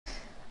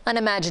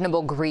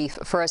Unimaginable grief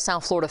for a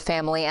South Florida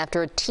family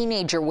after a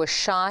teenager was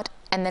shot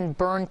and then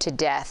burned to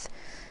death.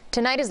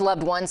 Tonight, his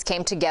loved ones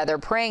came together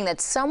praying that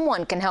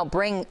someone can help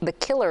bring the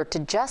killer to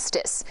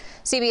justice.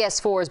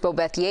 CBS 4's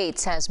Bobeth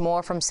Yates has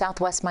more from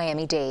Southwest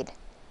Miami-Dade.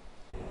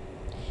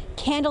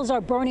 Candles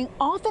are burning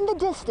off in the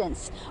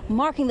distance,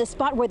 marking the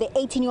spot where the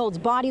 18-year-old's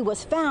body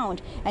was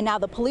found. And now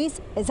the police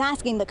is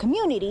asking the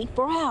community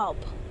for help.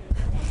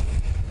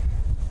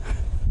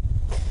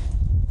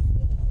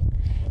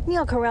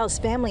 Neil Carell's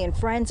family and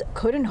friends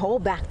couldn't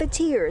hold back the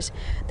tears.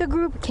 The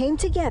group came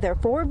together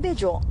for a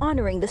vigil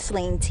honoring the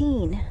slain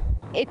teen.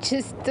 It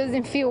just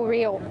doesn't feel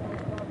real.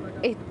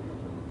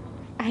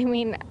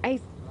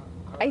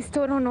 I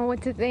still don't know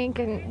what to think,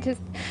 and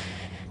just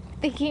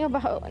thinking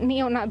about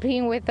Neil not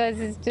being with us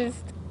is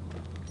just,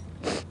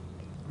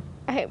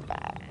 I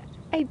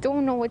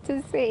don't know what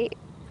to say.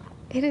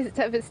 It is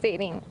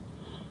devastating.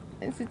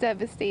 It's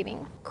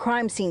devastating.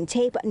 Crime scene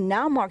tape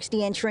now marks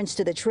the entrance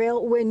to the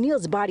trail where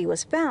Neil's body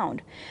was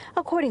found.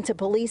 According to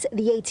police,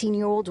 the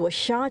 18-year-old was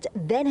shot,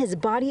 then his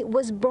body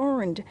was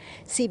burned.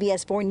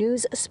 CBS 4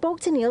 News spoke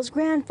to Neil's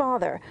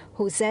grandfather,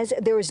 who says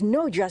there is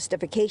no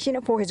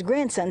justification for his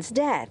grandson's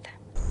death.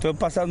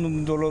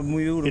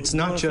 It's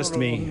not just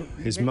me,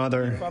 his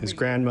mother, his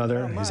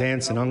grandmother, his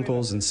aunts and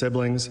uncles and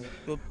siblings.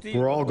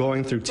 We're all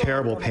going through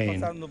terrible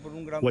pain.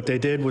 What they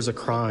did was a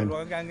crime.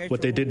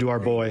 What they did to our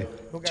boy,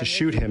 to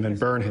shoot him and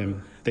burn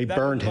him. They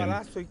burned him.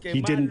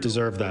 He didn't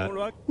deserve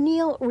that.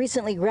 Neil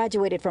recently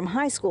graduated from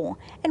high school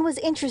and was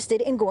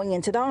interested in going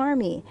into the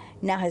Army.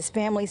 Now his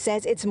family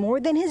says it's more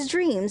than his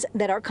dreams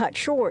that are cut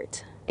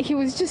short. He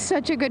was just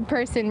such a good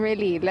person,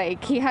 really.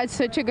 Like, he had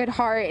such a good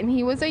heart, and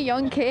he was a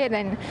young kid,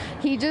 and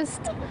he just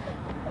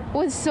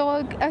was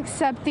so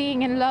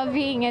accepting and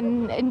loving,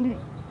 and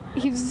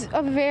he's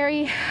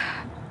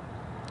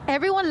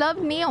everyone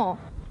loved Neil.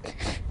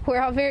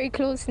 We're all very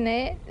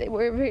close-knit.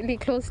 We're a really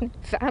close-knit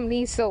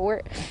family, so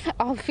we're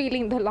all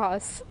feeling the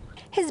loss.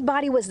 His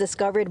body was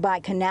discovered by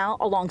canal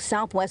along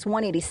Southwest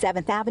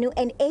 187th Avenue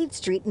and 8th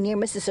Street near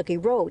Mississippi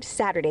Road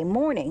Saturday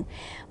morning.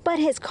 But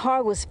his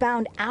car was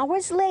found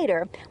hours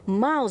later,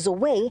 miles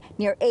away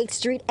near 8th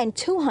Street and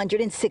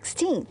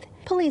 216th.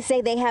 Police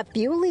say they have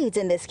few leads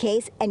in this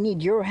case and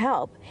need your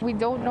help. We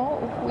don't know.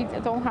 We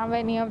don't have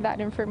any of that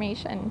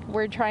information.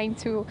 We're trying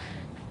to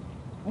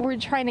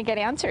get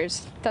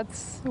answers.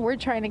 We're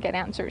trying to get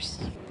answers.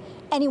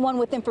 Anyone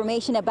with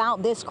information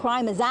about this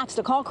crime is asked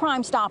to call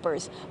Crime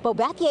Stoppers.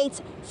 Bobeth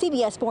Yates,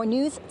 CBS 4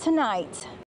 News Tonight.